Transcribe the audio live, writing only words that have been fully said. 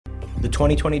The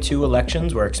 2022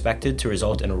 elections were expected to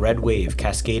result in a red wave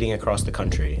cascading across the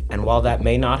country, and while that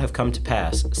may not have come to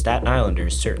pass, Staten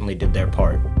Islanders certainly did their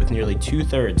part, with nearly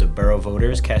 2/3 of borough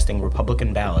voters casting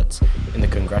Republican ballots in the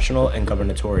congressional and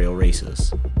gubernatorial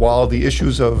races. While the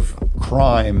issues of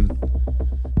crime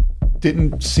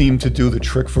didn't seem to do the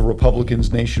trick for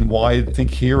Republicans nationwide, I think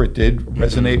here it did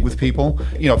resonate with people.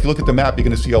 If you look at the map, you're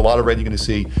going to see a lot of red. You're going to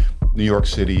see New York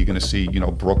City, you're going to see,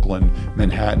 Brooklyn,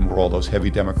 Manhattan, where all those heavy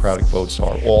Democratic votes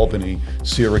are, Albany,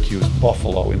 Syracuse,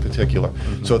 Buffalo in particular.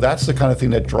 Mm-hmm. So that's the kind of thing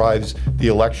that drives the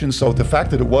election. So the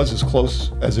fact that it was as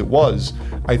close as it was,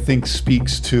 I think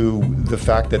speaks to the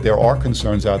fact that there are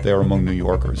concerns out there among New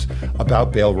Yorkers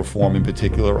about bail reform in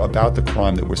particular, about the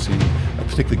crime that we're seeing,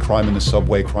 particularly crime in the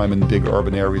subway, crime in big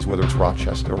urban areas, whether it's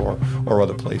Rochester or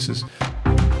other places.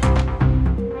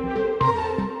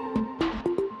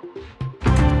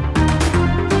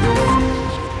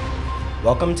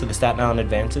 Welcome to the Staten Island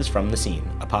Advances from the Scene,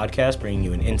 a podcast bringing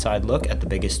you an inside look at the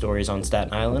biggest stories on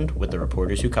Staten Island with the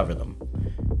reporters who cover them.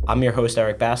 I'm your host,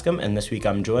 Eric Bascom, and this week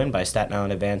I'm joined by Staten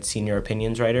Island Advance senior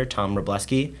opinions writer Tom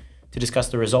Wroblewski to discuss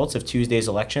the results of Tuesday's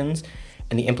elections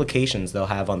and the implications they'll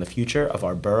have on the future of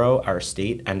our borough, our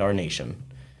state, and our nation.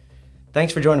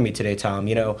 Thanks for joining me today, Tom.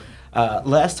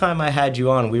 Last time I had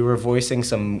you on, we were voicing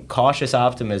some cautious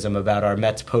optimism about our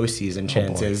Mets postseason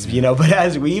chances, but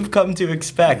as we've come to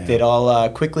expect, it all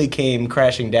quickly came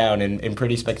crashing down in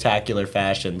pretty spectacular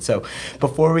fashion. So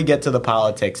before we get to the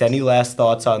politics, any last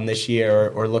thoughts on this year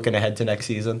or looking ahead to next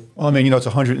season? Well, it's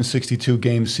a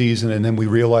 162-game season, and then we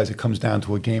realize it comes down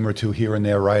to a game or two here and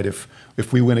there, right? If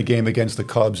we win a game against the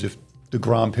Cubs, if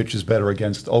DeGrom pitches better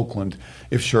against Oakland,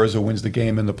 if Scherzer wins the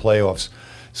game in the playoffs.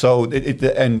 So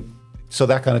so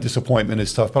that kind of disappointment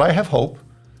is tough. But I have hope.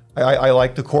 I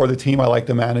like the core of the team. I like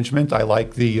the management. I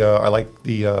like the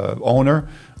owner.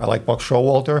 I like Buck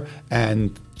Showalter.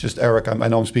 And just Eric, I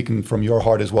know I'm speaking from your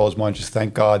heart as well as mine. Just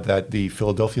thank God that the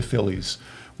Philadelphia Phillies,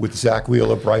 with Zach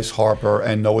Wheeler, Bryce Harper,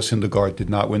 and Noah Syndergaard, did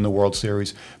not win the World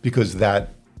Series, because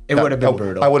it would have been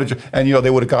brutal. They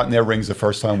would have gotten their rings the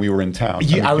first time we were in town.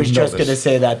 I was just going to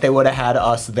say that. They would have had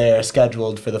us there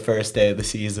scheduled for the first day of the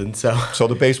season. So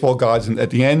the baseball gods, at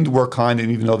the end, were kind, and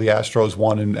even though the Astros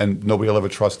won and nobody will ever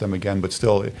trust them again, but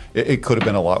still, it could have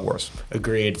been a lot worse.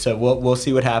 Agreed. So we'll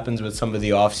see what happens with some of the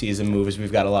offseason moves. We've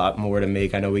got a lot more to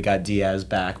make. I know we got Diaz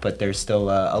back, but there's still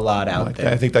a lot out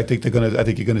there. I think you're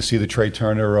going to see the Trey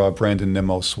Turner, Brandon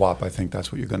Nimmo swap. I think that's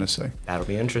what you're going to see. That'll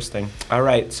be interesting. All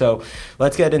right, so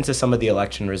let's get into some of the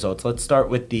election results. Let's start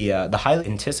with the highly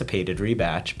anticipated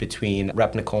rematch between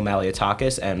Rep. Nicole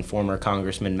Malliotakis and former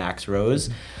Congressman Max Rose.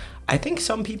 I think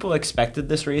some people expected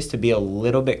this race to be a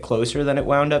little bit closer than it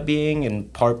wound up being, in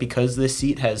part because this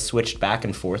seat has switched back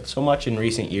and forth so much in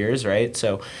recent years, right?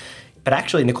 But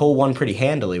actually, Nicole won pretty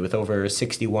handily with over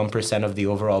 61% of the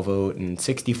overall vote and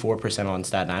 64% on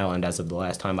Staten Island as of the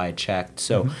last time I checked.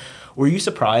 So were you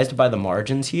surprised by the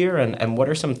margins here? And what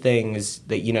are some things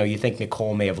that, you think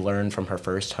Nicole may have learned from her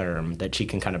first term that she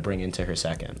can kind of bring into her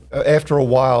second? After a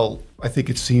while, I think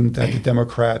it seemed that the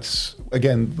Democrats,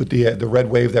 again, with the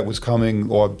red wave that was coming,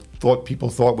 or people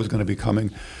thought was going to be coming,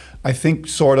 I think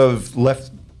sort of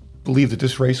believed that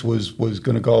this race was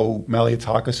going to go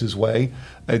Malliotakis' way.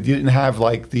 It didn't have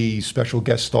the special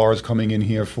guest stars coming in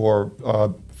here for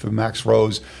Max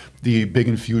Rose, the big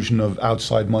infusion of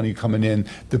outside money coming in,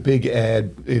 the big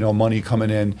ad, money coming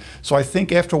in. So I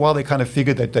think after a while they kind of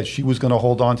figured that she was going to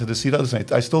hold on to the seat.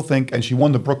 I still think, and she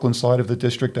won the Brooklyn side of the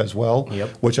district as well,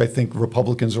 which I think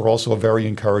Republicans are also very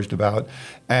encouraged about.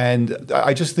 And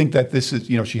I just think that this is,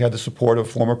 she had the support of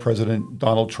former President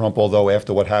Donald Trump, although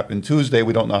after what happened Tuesday,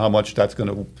 we don't know how much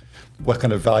what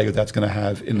kind of value that's going to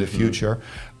have in the future.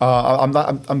 I'm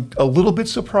a little bit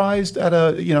surprised at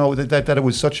that it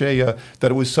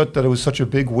was such a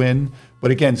big win. But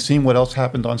again, seeing what else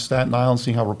happened on Staten Island,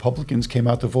 seeing how Republicans came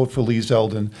out to vote for Lee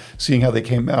Zeldin, seeing how they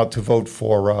came out to vote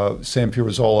for Sam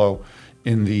Pirozzolo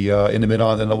in the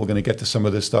mid-on, and then we're going to get to some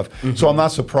of this stuff. So I'm not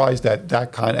surprised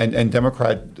that kind, and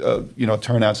Democrat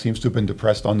turnout seems to have been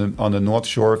depressed on the North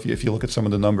Shore if you look at some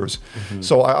of the numbers.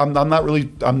 So I'm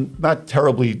not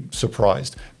terribly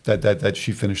surprised that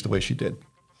she finished the way she did.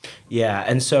 Yeah,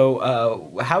 and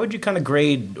so how would you kind of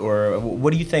grade, or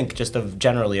what do you think just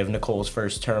generally of Nicole's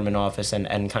first term in office, and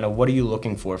kind of what are you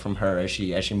looking for from her as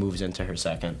she moves into her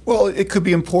second? Well, it could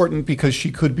be important because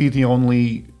she could be the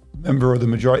only member of the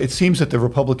majority. It seems that the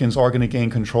Republicans are going to gain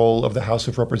control of the House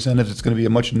of Representatives. It's going to be a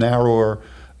much narrower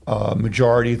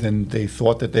majority than they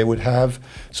thought that they would have.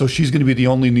 So she's going to be the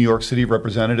only New York City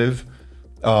representative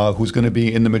who's going to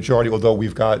be in the majority, although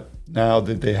we've got now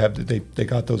that they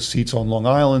got those seats on Long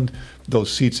Island, those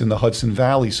seats in the Hudson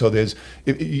Valley. So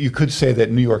you could say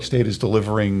that New York State is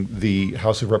delivering the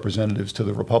House of Representatives to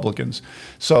the Republicans.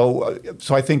 So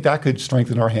I think that could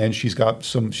strengthen our hand. She's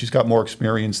got more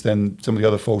experience than some of the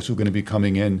other folks who are going to be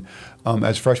coming in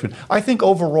as freshmen. I think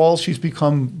overall she's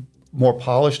become more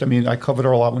polished. I mean, I covered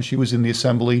her a lot when she was in the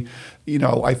Assembly.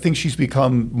 I think she's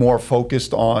become more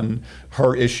focused on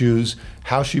her issues,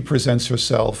 how she presents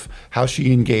herself, how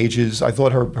she engages. I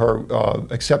thought her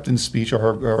acceptance speech or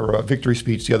her victory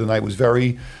speech the other night was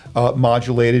very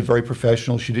modulated, very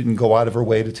professional. She didn't go out of her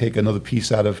way to take another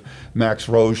piece out of Max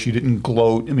Rose. She didn't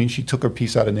gloat. I mean, she took her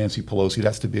piece out of Nancy Pelosi.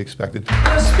 That's to be expected.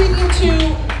 I was speaking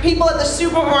to people at the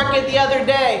supermarket the other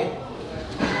day,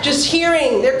 just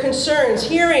hearing their concerns,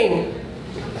 hearing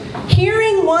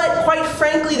what, quite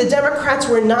frankly, the Democrats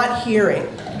were not hearing.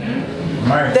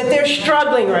 That they're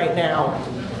struggling right now.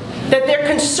 That they're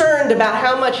concerned about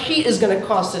how much heat is going to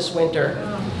cost this winter.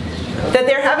 That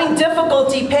they're having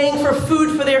difficulty paying for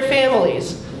food for their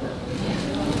families.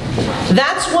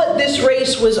 That's what this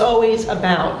race was always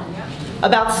about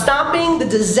stopping the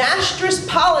disastrous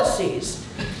policies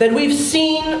that we've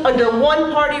seen under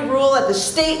one-party rule at the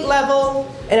state level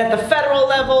and at the federal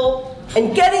level,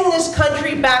 and getting this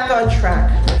country back on track.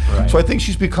 Right. So I think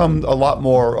she's become a lot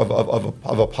more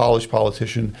of a polished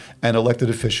politician and elected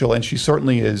official, and she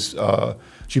certainly is.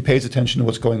 She pays attention to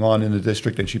what's going on in the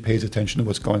district, and she pays attention to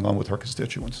what's going on with her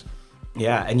constituents.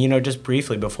 Yeah, and just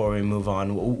briefly before we move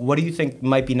on, what do you think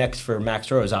might be next for Max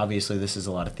Rose? Obviously, this is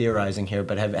a lot of theorizing here,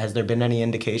 but has there been any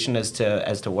indication as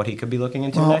to what he could be looking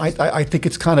into next? I think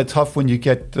it's kind of tough when you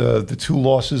get the two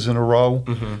losses in a row.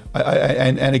 Mm-hmm.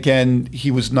 And again,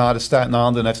 he was not a Staten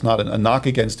Island, and that's not a knock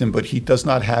against him, but he does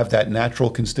not have that natural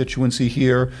constituency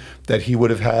here that he would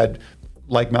have had,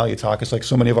 like Malliotakis, like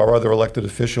so many of our other elected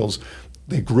officials.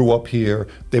 They grew up here,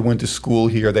 they went to school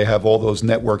here, they have all those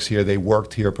networks here, they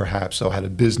worked here perhaps, so had a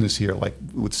business here, like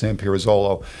with Sam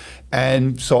Pirozzolo.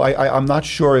 And so I'm not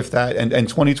sure if that, and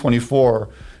 2024,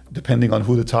 depending on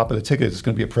who the top of the ticket is, it's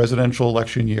going to be a presidential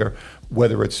election year,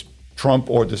 whether it's Trump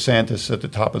or DeSantis at the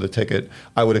top of the ticket.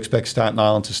 I would expect Staten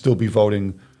Island to still be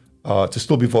voting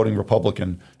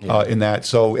Republican in that.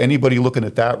 So anybody looking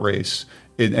at that race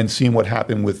and seeing what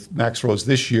happened with Max Rose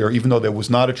this year, even though there was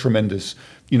not a tremendous,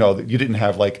 you didn't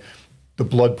have like the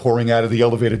blood pouring out of the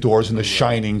elevator doors and the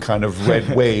shining kind of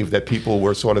red wave that people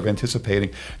were sort of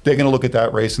anticipating, they're going to look at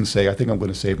that race and say, I think I'm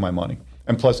going to save my money.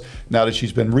 And plus, now that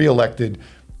she's been reelected,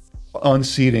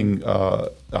 unseating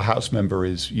a House member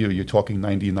is, you're talking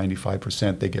 90,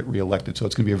 95%, they get reelected. So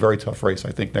it's going to be a very tough race,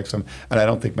 I think, next time. And I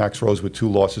don't think Max Rose with two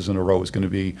losses in a row is going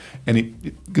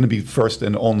to be first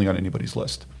and only on anybody's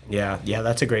list. Yeah,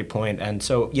 that's a great point. And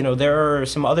so, there are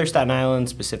some other Staten Island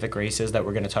specific races that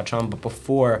we're going to touch on. But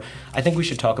before, I think we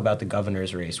should talk about the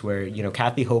governor's race where,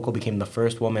 Kathy Hochul became the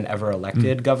first woman ever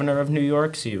elected governor of New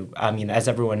York. So, as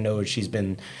everyone knows, she's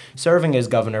been serving as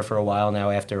governor for a while now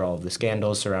after all of the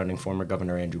scandals surrounding former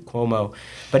Governor Andrew Cuomo.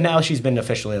 But now she's been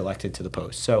officially elected to the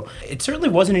post. So it certainly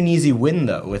wasn't an easy win,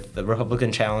 though, with the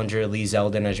Republican challenger, Lee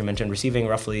Zeldin, as you mentioned, receiving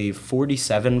roughly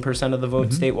 47% of the vote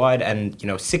statewide and,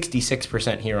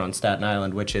 66% here on Staten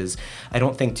Island, which is, I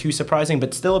don't think, too surprising,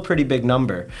 but still a pretty big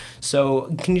number.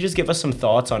 So can you just give us some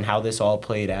thoughts on how this all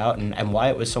played out and why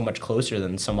it was so much closer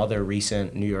than some other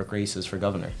recent New York races for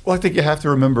governor? Well, I think you have to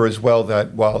remember as well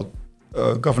that while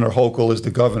Governor Hochul is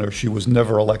the governor, she was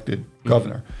never elected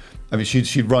governor. I mean,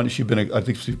 she'd been a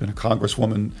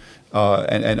congresswoman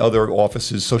and other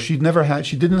offices, so she didn't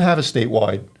have a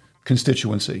statewide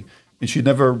constituency, and she'd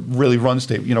never really run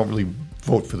state. Really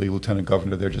vote for the lieutenant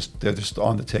governor. They're just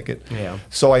on the ticket. Yeah.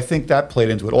 So I think that played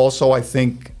into it. Also, I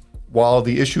think while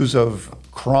the issues of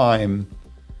crime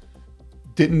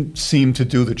didn't seem to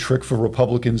do the trick for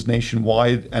Republicans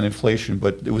nationwide and inflation,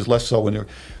 but it was less so when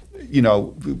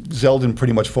Zeldin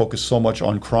pretty much focused so much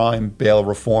on crime, bail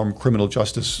reform, criminal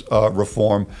justice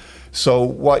reform. So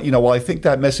while I think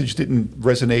that message didn't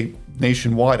resonate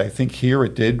nationwide, I think here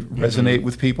it did resonate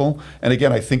with people. And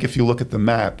again, I think if you look at the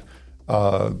map,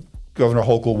 Governor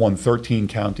Hochul won 13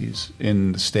 counties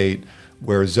in the state,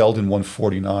 where Zeldin won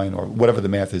 49 or whatever the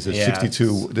math is. There's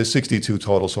 62. There's 62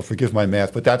 total. So forgive my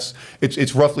math, but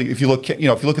it's roughly, if you look at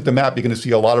the map, you're going to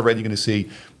see a lot of red. You're going to see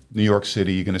New York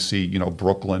City, you're going to see,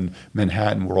 Brooklyn,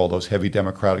 Manhattan, where all those heavy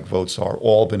Democratic votes are,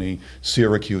 Albany,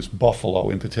 Syracuse, Buffalo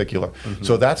in particular. Mm-hmm.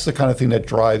 So that's the kind of thing that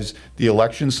drives the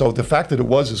election. So the fact that it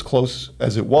was as close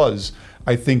as it was,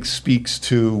 I think speaks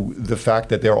to the fact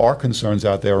that there are concerns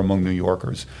out there among New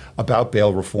Yorkers about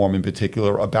bail reform in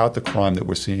particular, about the crime that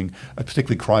we're seeing,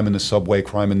 particularly crime in the subway,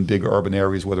 crime in big urban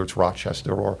areas, whether it's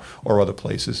Rochester or other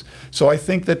places. So I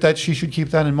think that she should keep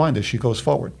that in mind as she goes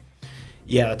forward.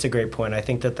 Yeah, that's a great point. I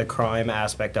think that the crime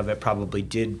aspect of it probably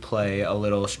did play a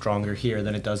little stronger here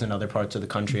than it does in other parts of the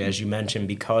country, as you mentioned,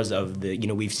 because of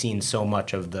we've seen so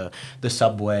much of the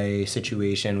subway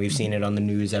situation. We've seen it on the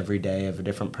news every day of a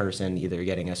different person either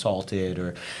getting assaulted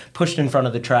or pushed in front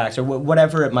of the tracks or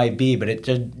whatever it might be. But it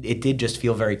did just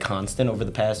feel very constant over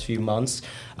the past few months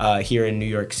here in New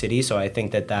York City. So I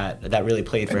think that really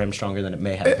played for him stronger than it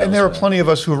may have. And there are plenty of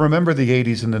us who remember the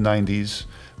 80s and the 90s.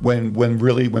 When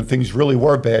things really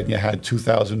were bad, and you had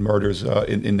 2,000 murders in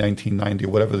 1990 or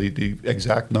whatever the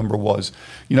exact number was,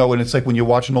 and it's like when you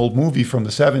watch an old movie from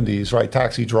the 70s, right,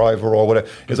 Taxi Driver or whatever,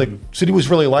 it's like city was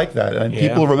really like that, and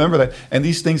people remember that, and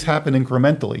these things happen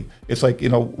incrementally. It's like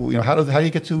how do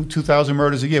you get to 2,000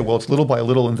 murders a year? Well, it's little by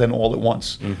little and then all at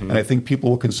once, and I think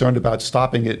people were concerned about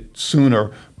stopping it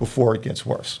sooner before it gets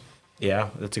worse.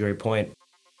 Yeah, that's a great point.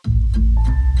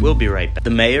 We'll be right back.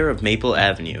 The Mayor of Maple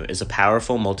Avenue is a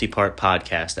powerful multi-part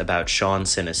podcast about Sean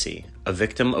Sinisi, a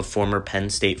victim of former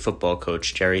Penn State football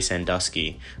coach Jerry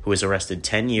Sandusky, who was arrested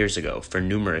 10 years ago for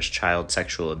numerous child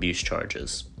sexual abuse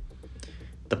charges.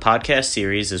 The podcast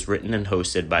series is written and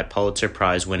hosted by Pulitzer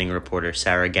Prize-winning reporter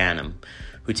Sarah Ganim,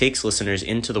 who takes listeners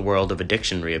into the world of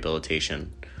addiction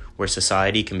rehabilitation, where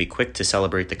society can be quick to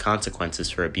celebrate the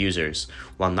consequences for abusers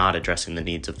while not addressing the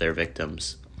needs of their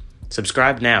victims.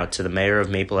 Subscribe now to The Mayor of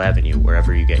Maple Avenue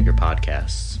wherever you get your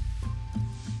podcasts.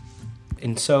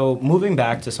 And so, moving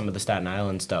back to some of the Staten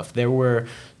Island stuff, there were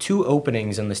two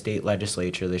openings in the state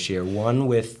legislature this year, one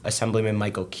with Assemblyman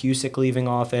Michael Cusick leaving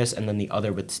office, and then the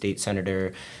other with State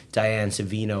Senator Diane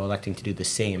Savino electing to do the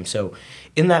same. So,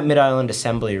 in that Mid-Island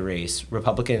Assembly race,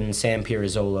 Republican Sam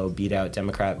Pirozzolo beat out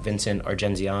Democrat Vincent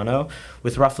Argenziano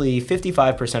with roughly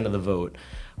 55% of the vote.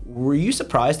 Were you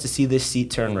surprised to see this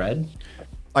seat turn red?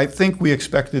 I think we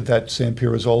expected that Sam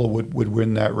Pirozzolo would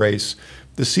win that race.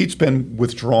 The seat's been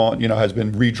withdrawn, has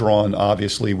been redrawn,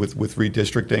 obviously, with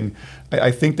redistricting.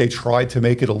 I think they tried to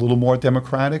make it a little more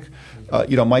democratic.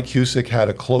 Mike Cusick had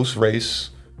a close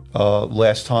race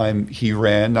last time he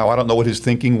ran. Now, I don't know what his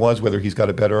thinking was, whether he's got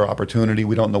a better opportunity.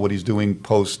 We don't know what he's doing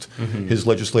post his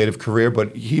legislative career,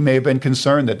 but he may have been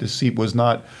concerned that the seat was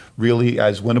not really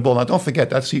as winnable. Now, don't forget,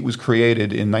 that seat was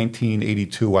created in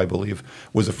 1982, I believe,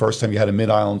 was the first time you had a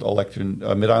Mid-Island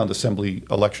Assembly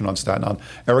election on Staten Island.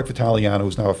 Eric Vitaliano,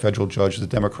 who's now a federal judge, the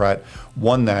Democrat,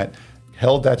 won that,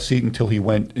 held that seat until he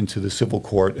went into the civil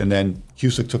court, and then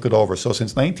Cusick took it over. So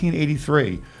since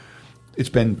 1983, it's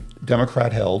been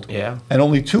Democrat held, and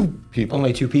only two people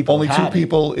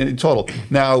in total.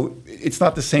 Now, it's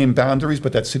not the same boundaries,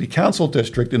 but that city council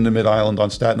district in the Mid-Island on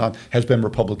Staten Island has been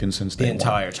Republican since day one. The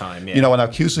entire time, yeah. And now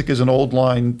Cusick is an old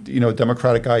line,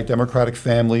 Democratic guy, Democratic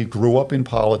family, grew up in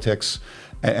politics,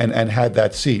 and had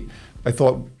that seat. I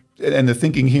thought, and the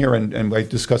thinking here, and I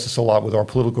discussed this a lot with our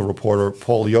political reporter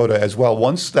Paul Yoda as well.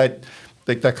 Once that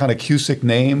kind of Cusick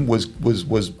name was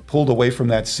pulled away from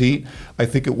that seat, I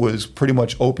think it was pretty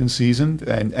much open season,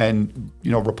 and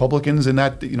Republicans in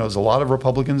that, there's a lot of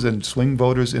Republicans and swing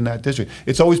voters in that district.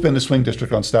 It's always been the swing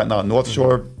district on Staten Island. North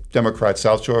Shore Democrat,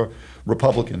 South Shore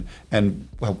Republican, and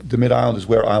the Mid-Island is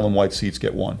where island-wide seats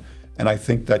get won. And I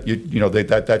think that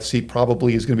that seat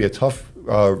probably is going to be a tough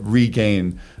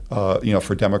regain,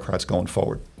 for Democrats going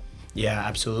forward. Yeah,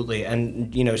 absolutely.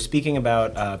 And, speaking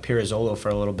about Pirozzolo for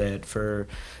a little bit, for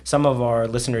some of our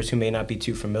listeners who may not be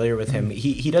too familiar with him,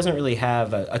 he doesn't really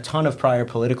have a ton of prior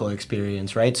political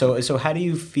experience, right? So how do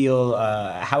you feel,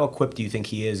 how equipped do you think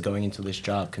he is going into this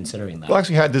job, considering that? Well, I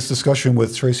actually had this discussion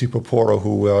with Tracy Poporo,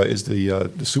 who is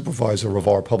the supervisor of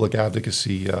our public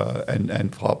advocacy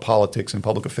and politics and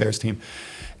public affairs team.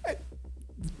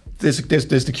 There's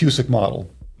the Cusick model,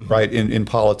 right, in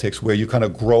politics, where you kind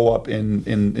of grow up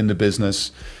in the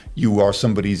business. You are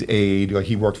somebody's aide.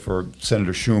 He worked for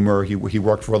Senator Schumer. He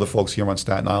worked for other folks here on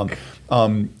Staten Island.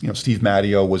 Steve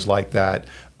Matteo was like that.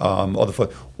 Other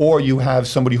folks. Or you have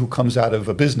somebody who comes out of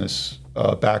a business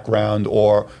background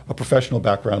or a professional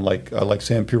background like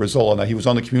Sam Pirazzolla. Now, he was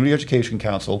on the Community Education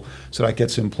Council, so that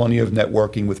gets him plenty of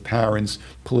networking with parents,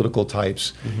 political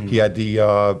types. He had the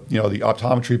the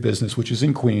optometry business, which is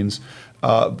in Queens.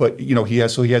 But he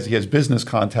has business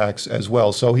contacts as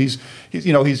well. So he's a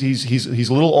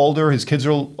little older. His kids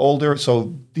are older.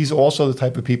 So these are also the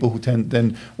type of people who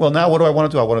now what do I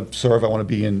want to do? I want to serve. I want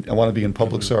to be in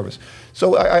public service.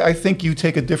 So I think you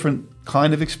take a different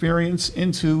kind of experience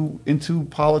into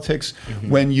politics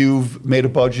when you've made a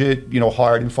budget,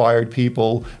 hired and fired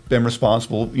people, been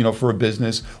responsible, for a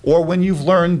business, or when you've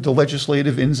learned the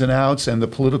legislative ins and outs and the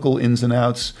political ins and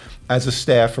outs as a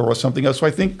staffer or something else. So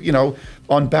I think,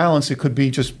 on balance, it could be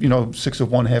just, 6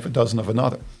 of one, half a dozen of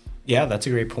another. Yeah, that's a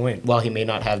great point. While he may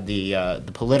not have the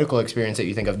political experience that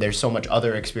you think of, there's so much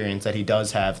other experience that he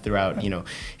does have throughout,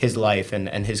 his life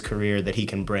and his career that he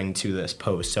can bring to this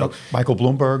post. So Michael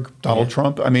Bloomberg, Donald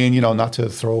Trump. I mean, not to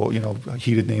throw,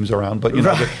 heated names around, but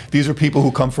these are people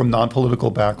who come from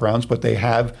non-political backgrounds, but they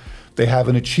have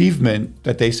an achievement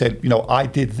that they said, I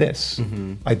did this,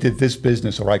 I did this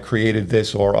business, or I created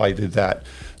this, or I did that.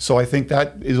 So I think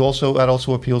that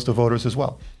also appeals to voters as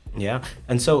well. Yeah.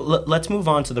 And so let's move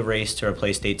on to the race to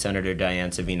replace State Senator Diane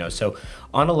Savino. So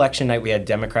on election night, we had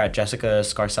Democrat Jessica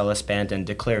Scarcella-Spanton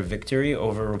declare victory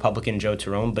over Republican Joe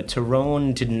Tyrone, but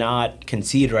Tyrone did not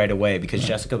concede right away because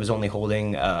Jessica was only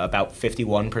holding about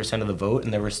 51% of the vote,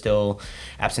 and there were still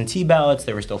absentee ballots.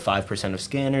 There were still 5% of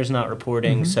scanners not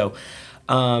reporting. So,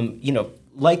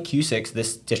 like Cusick's,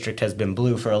 this district has been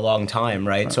blue for a long time,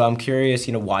 right? So I'm curious,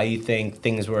 why you think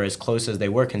things were as close as they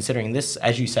were, considering this,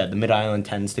 as you said, the Mid-Island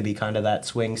tends to be kind of that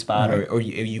swing spot, or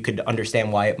you could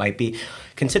understand why it might be,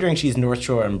 considering she's North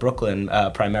Shore and Brooklyn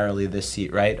primarily this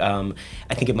seat, right?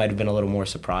 I think it might have been a little more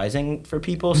surprising for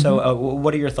people. So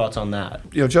what are your thoughts on that?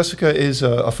 Jessica is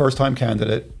a first-time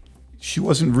candidate. She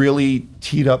wasn't really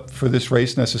teed up for this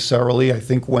race necessarily. I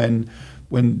think when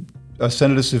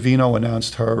Senator Savino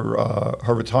announced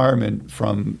her retirement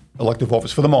from elective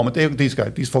office for the moment.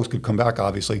 These folks could come back,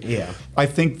 obviously. Yeah. I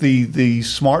think the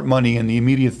smart money and the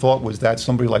immediate thought was that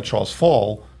somebody like Charles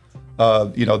Fall,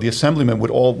 the assemblyman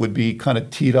would be kind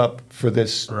of teed up for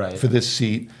this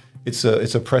seat. It's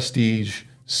a prestige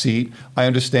seat. I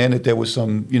understand that there was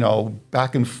some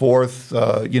back and forth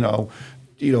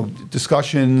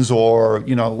discussions or,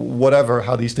 whatever,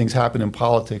 how these things happen in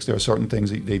politics. There are certain things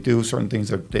that they do, certain things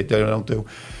that they don't do.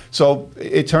 So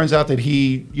it turns out that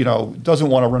he, doesn't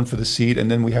want to run for the seat. And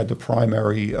then we had the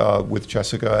primary with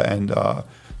Jessica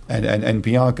and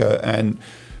Bianca, and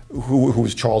who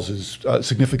was Charles's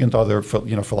significant other, for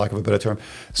lack of a better term.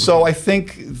 So I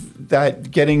think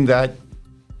that getting that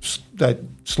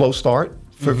slow start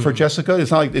for Jessica, it's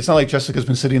not like Jessica's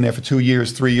been sitting there for 2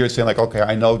 years, 3 years, saying like, okay,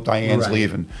 I know Diane's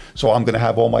leaving, so I'm going to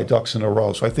have all my ducks in a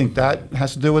row. So I think that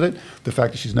has to do with it. The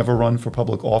fact that she's never run for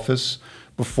public office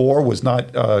before, was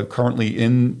not currently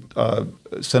in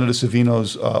Senator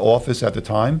Savino's office at the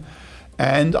time.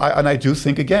 And I do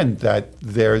think, again, that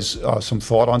there's some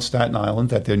thought on Staten Island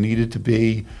that there needed to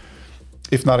be,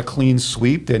 if not a clean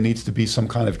sweep, there needs to be some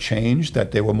kind of change,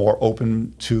 that they were more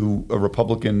open to a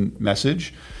Republican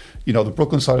message. The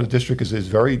Brooklyn side of the district is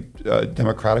very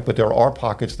Democratic, but there are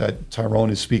pockets that Tyrone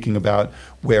is speaking about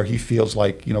where he feels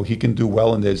like, he can do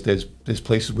well, and there's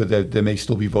places where there may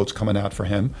still be votes coming out for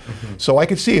him. So I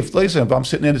could see if I'm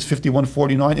sitting in, it's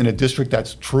 51-49 in a district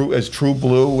that's true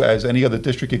blue as any other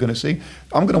district you're going to see,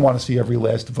 I'm going to want to see every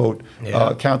last vote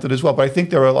counted as well. But I think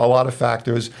there are a lot of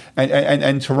factors,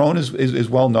 and Tyrone is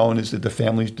well known as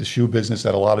the shoe business,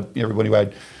 that everybody who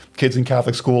had kids in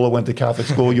Catholic school or went to Catholic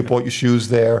school, you bought your shoes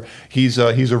there. He's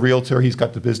a realtor. He's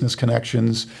got the business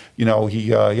connections. He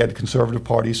had the Conservative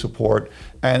Party support,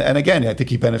 and again, I think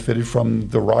he benefited from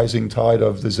the rising tide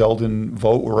of the Zeldin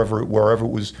vote wherever it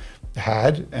was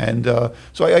had. And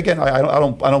so I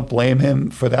don't blame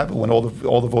him for that. But when all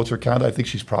the votes are counted, I think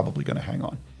she's probably going to hang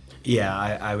on. Yeah,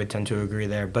 I would tend to agree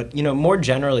there. But, more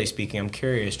generally speaking, I'm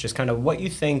curious just kind of what you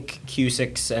think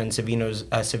Cusick's and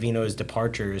Savino's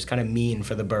departures kind of mean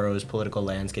for the borough's political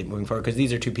landscape moving forward, because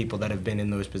these are two people that have been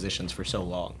in those positions for so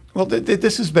long. Well,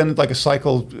 this has been like a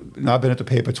cycle. I've been at the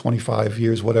paper 25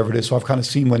 years, whatever it is. So I've kind of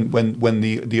seen when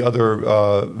the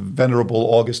other venerable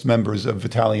August members of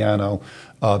Vitaliano,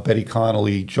 Betty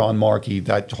Connolly, John Markey,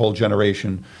 that whole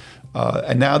generation.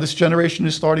 And now this generation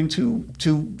is starting to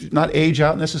not age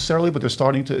out necessarily, but they're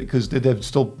starting to, because they're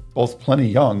still both plenty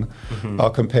young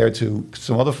compared to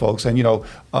some other folks. And,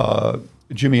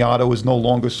 Jimmy Otto is no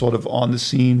longer sort of on the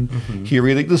scene here.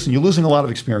 Listen, you're losing a lot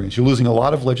of experience. You're losing a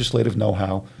lot of legislative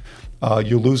know-how.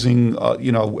 You're losing,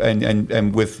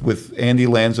 and with Andy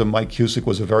Lanza, Mike Cusick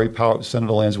was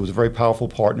Senator Lanza was a very powerful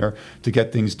partner to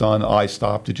get things done. I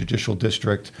stopped the judicial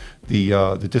district,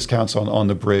 the discounts on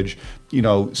the bridge.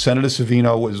 Senator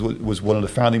Savino was one of the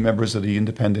founding members of the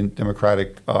Independent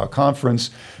Democratic Conference.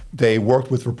 They worked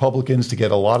with Republicans to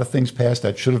get a lot of things passed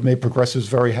that should have made progressives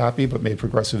very happy, but made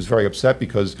progressives very upset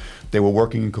because they were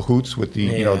working in cahoots with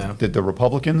the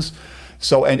Republicans.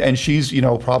 So and she's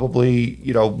probably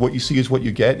what you see is what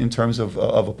you get in terms of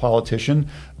a politician,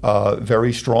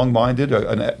 very strong-minded,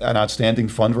 an outstanding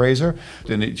fundraiser.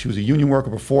 And she was a union worker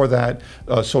before that,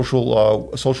 a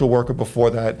social worker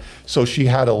before that. So she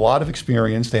had a lot of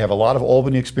experience. They have a lot of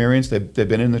Albany experience. They've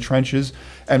been in the trenches.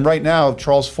 And right now,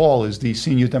 Charles Fall is the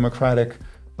senior Democratic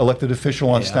elected official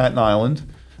on Staten Island,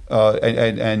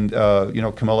 and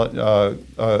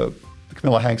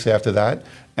Camilla Hanks after that.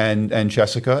 And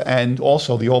Jessica, and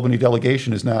also the Albany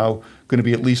delegation is now going to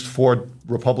be at least 4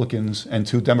 Republicans and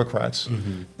 2 Democrats,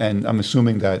 and I'm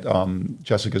assuming that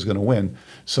Jessica's going to win.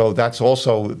 So that's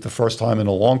also the first time in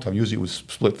a long time. Usually it was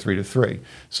split 3-3.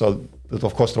 So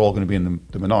of course they're all going to be in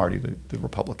the minority, the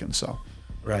Republicans. So.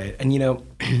 Right. And,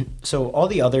 so all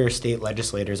the other state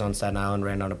legislators on Staten Island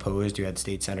ran unopposed. You had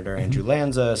State Senator Andrew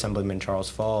Lanza, Assemblyman Charles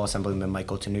Fall, Assemblyman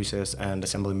Michael Tannousis, and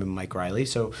Assemblyman Mike Riley.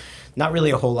 So not really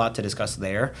a whole lot to discuss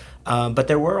there. But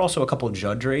there were also a couple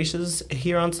judge races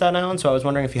here on Staten Island. So I was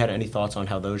wondering if you had any thoughts on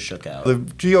how those shook out. The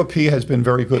GOP has been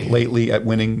very good lately at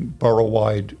winning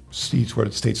borough-wide seats, whether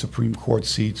it's state Supreme Court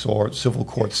seats or civil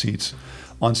court seats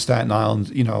on Staten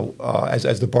Island,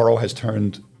 as the borough has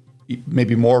turned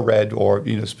maybe more red, or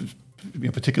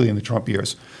particularly in the Trump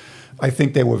years. I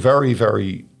think they were very,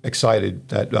 very excited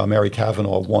that Mary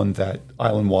Kavanaugh won that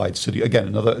island-wide city, again,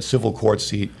 another civil court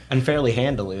seat, and fairly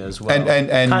handily as well, and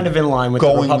kind of in line with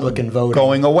the Republican voting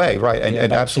going away, right?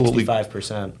 And absolutely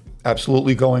 65%,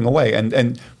 absolutely going away.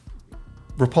 And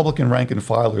Republican rank and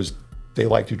filers, they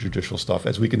like the judicial stuff,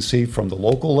 as we can see from the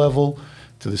local level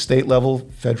to the state level,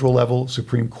 federal level,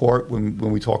 Supreme Court. When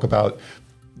we talk about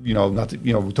we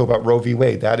talk about Roe v.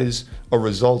 Wade. That is a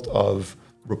result of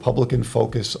Republican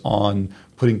focus on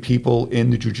putting people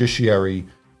in the judiciary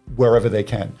wherever they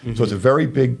can. So it's a very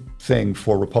big thing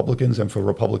for Republicans and for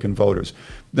Republican voters.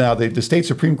 Now, the state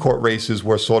Supreme Court races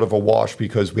were sort of a wash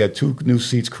because we had 2 new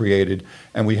seats created,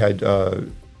 and we had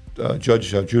Judge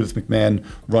Judith McMahon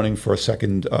running for a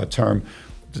second term.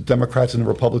 The Democrats and the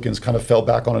Republicans kind of fell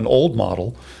back on an old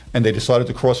model, and they decided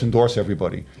to cross-endorse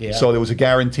everybody. Yeah. So there was a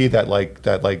guarantee that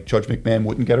Judge McMahon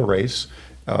wouldn't get a race.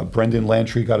 Brendan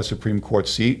Lantry got a Supreme Court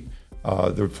seat,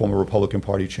 the former Republican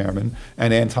Party chairman,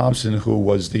 and Ann Thompson, who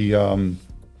was the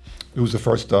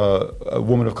first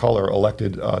woman of color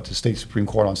elected to state Supreme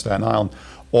Court on Staten Island,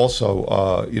 also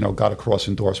got a cross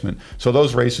endorsement. So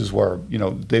those races were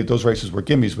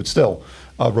gimmies, but still,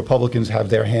 Republicans have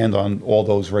their hand on all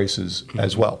those races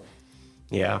as well.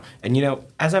 Yeah. And,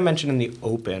 as I mentioned in the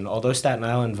open, although Staten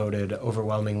Island voted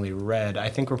overwhelmingly red, I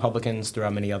think Republicans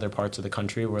throughout many other parts of the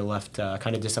country were left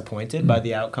kind of disappointed by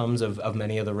the outcomes of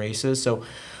many of the races. So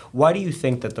why do you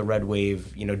think that the red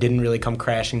wave, didn't really come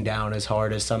crashing down as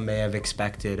hard as some may have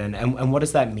expected? And what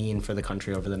does that mean for the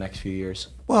country over the next few years?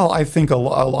 Well, I think a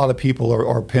lot of people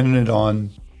are pinning it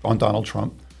on Donald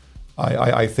Trump.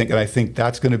 I think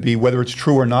that's going to be, whether it's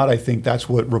true or not, I think that's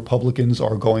what Republicans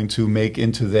are going to make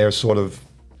into their sort of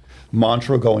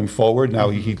mantra going forward. Now,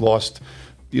 he lost,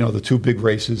 the 2 big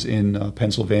races in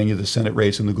Pennsylvania, the Senate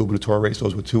race and the gubernatorial race.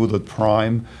 Those were 2 of the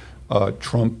prime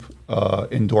Trump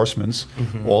endorsements.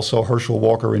 Also, Herschel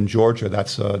Walker in Georgia,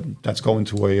 that's going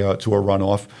to a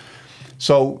runoff.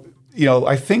 So,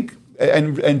 I think,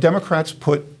 and Democrats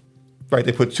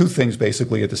they put 2 things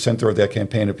basically at the center of their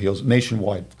campaign appeals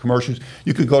nationwide. Commercials.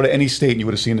 You could go to any state and you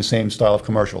would have seen the same style of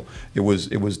commercial. It was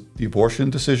the abortion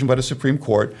decision by the Supreme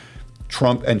Court,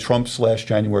 Trump /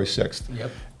 January 6th.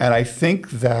 Yep. And I think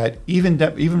that even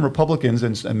Republicans,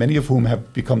 and many of whom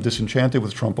have become disenchanted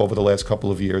with Trump over the last couple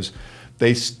of years,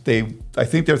 I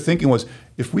think their thinking was,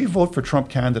 if we vote for Trump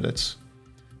candidates,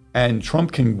 and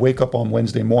Trump can wake up on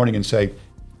Wednesday morning and say,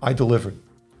 I delivered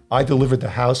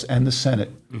the House and the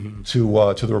Senate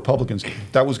to the Republicans,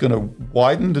 that was going to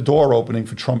widen the door opening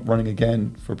for Trump running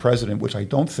again for president, which I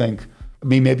don't think,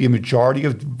 maybe a majority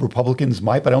of Republicans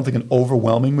might, but I don't think an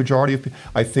overwhelming majority of people.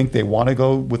 I think they want to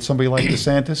go with somebody like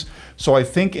DeSantis. So I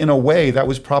think in a way that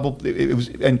was probably,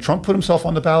 and Trump put himself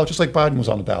on the ballot just like Biden was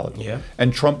on the ballot. Yeah.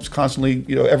 And Trump's constantly,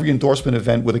 every endorsement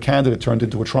event with a candidate turned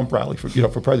into a Trump rally for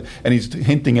president. And he's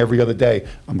hinting every other day,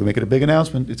 I'm going to make it a big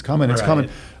announcement. It's coming. It's coming.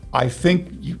 I think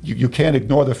you can't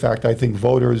ignore the fact I think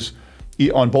voters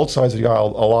on both sides of the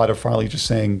aisle, a lot are finally just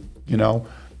saying,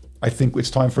 I think it's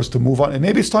time for us to move on. And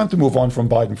maybe it's time to move on from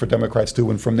Biden for Democrats too,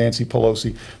 and from Nancy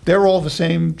Pelosi. They're all the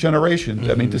same generation.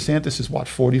 Mm-hmm. I mean, DeSantis is what,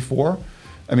 44?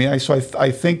 I mean,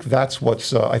 I think that's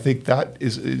what's. I think that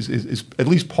is at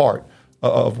least part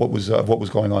of what was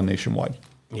going on nationwide.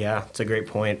 Yeah, it's a great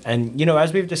point. And,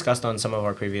 as we've discussed on some of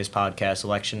our previous podcasts,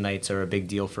 election nights are a big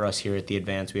deal for us here at The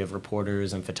Advance. We have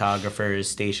reporters and photographers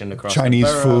stationed across Chinese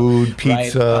the borough, food,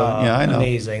 pizza. Right? Yeah, I know.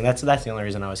 Amazing. That's the only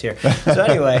reason I was here. So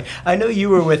anyway, I know you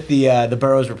were with the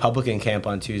borough's Republican camp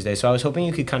on Tuesday, so I was hoping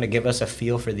you could kind of give us a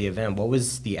feel for the event. What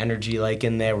was the energy like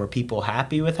in there? Were people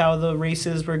happy with how the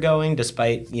races were going,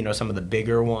 despite, some of the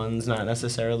bigger ones not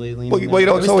necessarily leaning well, it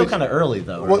was still kind of early,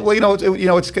 though. Right?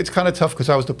 Well, it's kind of tough because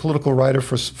I was the political writer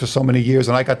for so many years,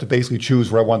 and I got to basically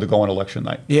choose where I wanted to go on election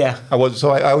night. Yeah. I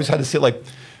always had to sit like,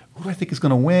 who do I think is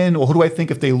going to win, or who do I think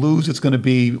if they lose it's going to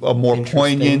be a more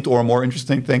poignant or a more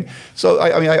interesting thing. So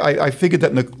I figured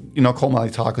that Nicole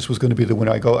Malliotakis was going to be the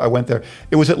winner. I went there.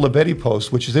 It was at Libeti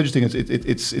Post, which is interesting.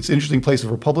 It's an interesting place. The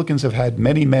Republicans have had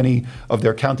many of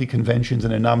their county conventions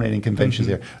and their nominating conventions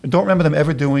there. I don't remember them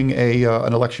ever doing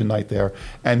an election night there.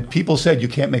 And people said you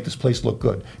can't make this place look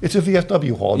good. It's a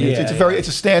VFW hall. I mean, it's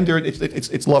a standard.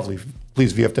 It's lovely.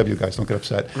 Please, VFW guys, don't get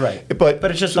upset. Right. But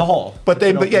it's just a hall.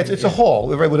 It's a hall.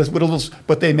 Right.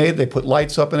 But they put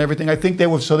lights up and everything. I think they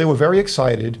were very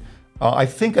excited. I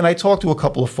think, and I talked to a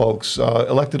couple of folks,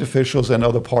 elected officials and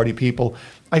other party people.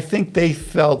 I think they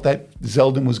felt that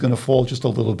Zeldin was going to fall just a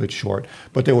little bit short,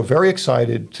 but they were very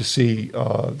excited to see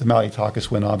the Malliotakis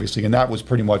win, obviously, and that was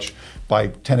pretty much by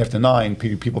 10 after 9.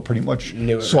 People pretty much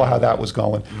saw how that was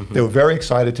going. Mm-hmm. They were very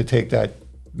excited to take that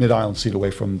Mid-Island seat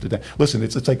away from the. Listen,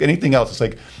 it's like anything else. It's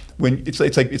like when it's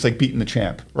like beating the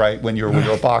champ, right? When you're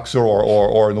a boxer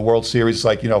or in the World Series, it's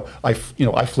like I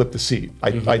flipped the seat.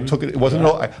 I took it. It wasn't.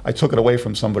 I took it away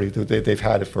from somebody. They've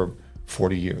had it for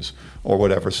 40 years or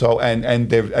whatever. So and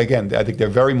they're again. I think they're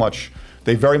very much.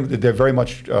 They're very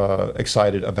much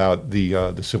excited about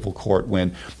the civil court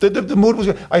win. The mood was.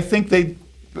 I think they.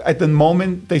 At the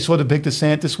moment they saw the big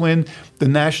DeSantis win, the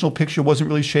national picture wasn't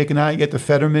really shaken out yet. The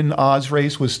Fetterman Oz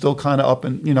race was still kind of up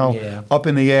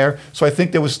in the air. So I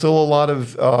think there was still a lot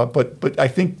of, but I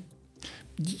think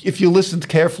if you listened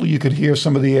carefully, you could hear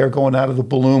some of the air going out of the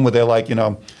balloon where they're like,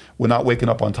 we're not waking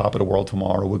up on top of the world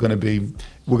tomorrow. We're going to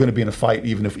be in a fight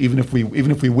even if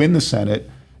we win the Senate,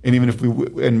 and even if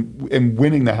and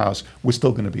winning the House, we're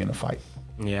still going to be in a fight.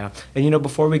 Yeah. And,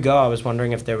 before we go, I was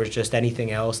wondering if there was just anything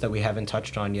else that we haven't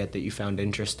touched on yet that you found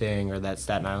interesting or that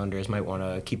Staten Islanders might want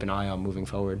to keep an eye on moving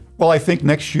forward. Well, I think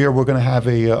next year we're going to have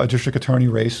a district attorney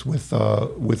race with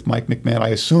Mike McMahon. I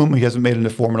assume he hasn't made an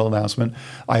formal announcement.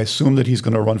 I assume that he's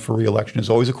going to run for re-election. There's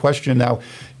always a question. Now,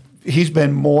 he's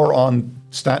been more on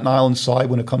Staten Island's side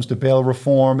when it comes to bail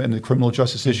reform and the criminal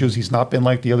justice issues. He's not been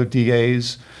like the other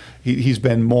DAs. He's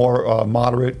been more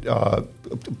moderate.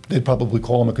 They'd probably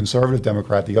call him a conservative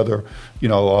Democrat, the other,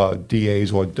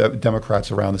 DAs or Democrats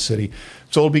around the city.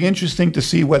 So it'll be interesting to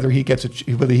see whether he gets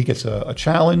a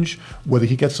challenge, whether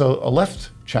he gets a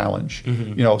left challenge.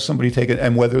 Mm-hmm. Somebody take it,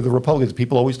 and whether the Republicans.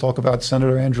 People always talk about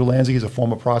Senator Andrew Lanza. He's a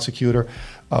former prosecutor,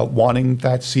 wanting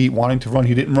that seat, wanting to run.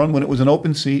 He didn't run when it was an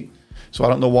open seat, so I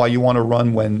don't know why you want to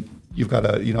run when you've got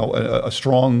a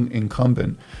strong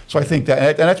incumbent. So I think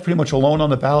and that's pretty much alone on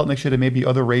the ballot next year. There may be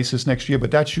other races next year,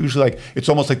 but that's usually it's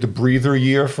almost like the breather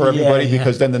year for everybody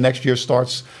because then the next year is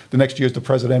the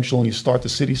presidential and you start the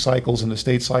city cycles and the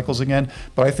state cycles again.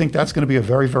 But I think that's going to be a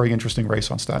very, very interesting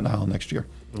race on Staten Island next year.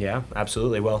 Yeah,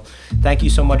 absolutely. Well, thank you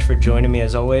so much for joining me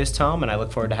as always, Tom, and I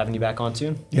look forward to having you back on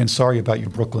soon. Yeah, and sorry about your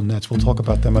Brooklyn Nets. We'll talk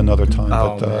about them another time,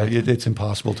 but it's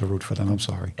impossible to root for them. I'm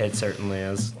sorry. It certainly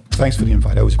is. Thanks for the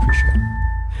invite. I always appreciate it.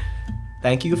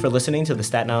 Thank you for listening to the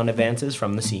Staten Island Advances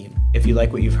from the Scene. If you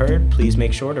like what you've heard, please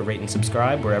make sure to rate and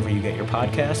subscribe wherever you get your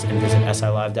podcasts and visit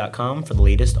SILive.com for the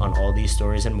latest on all these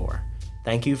stories and more.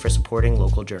 Thank you for supporting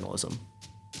local journalism.